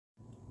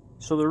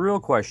So the real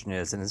question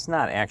is, and it's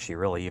not actually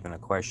really even a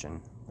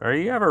question, are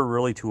you ever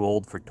really too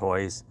old for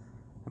toys?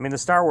 I mean, the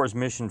Star Wars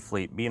mission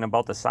fleet being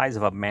about the size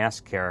of a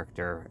mask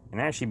character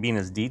and actually being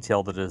as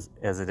detailed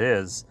as it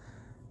is,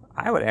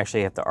 I would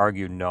actually have to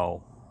argue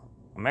no.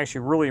 I'm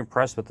actually really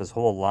impressed with this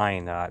whole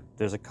line.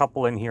 There's a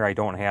couple in here I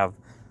don't have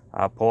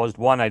posed.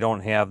 One, I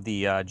don't have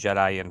the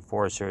Jedi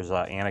Enforcers,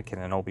 Anakin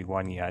and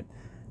Obi-Wan yet,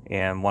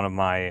 and one of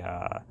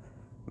my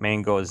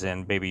Mangos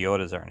and Baby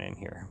Yodas aren't in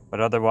here.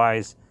 But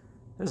otherwise,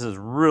 this is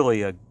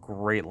really a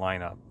great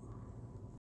lineup.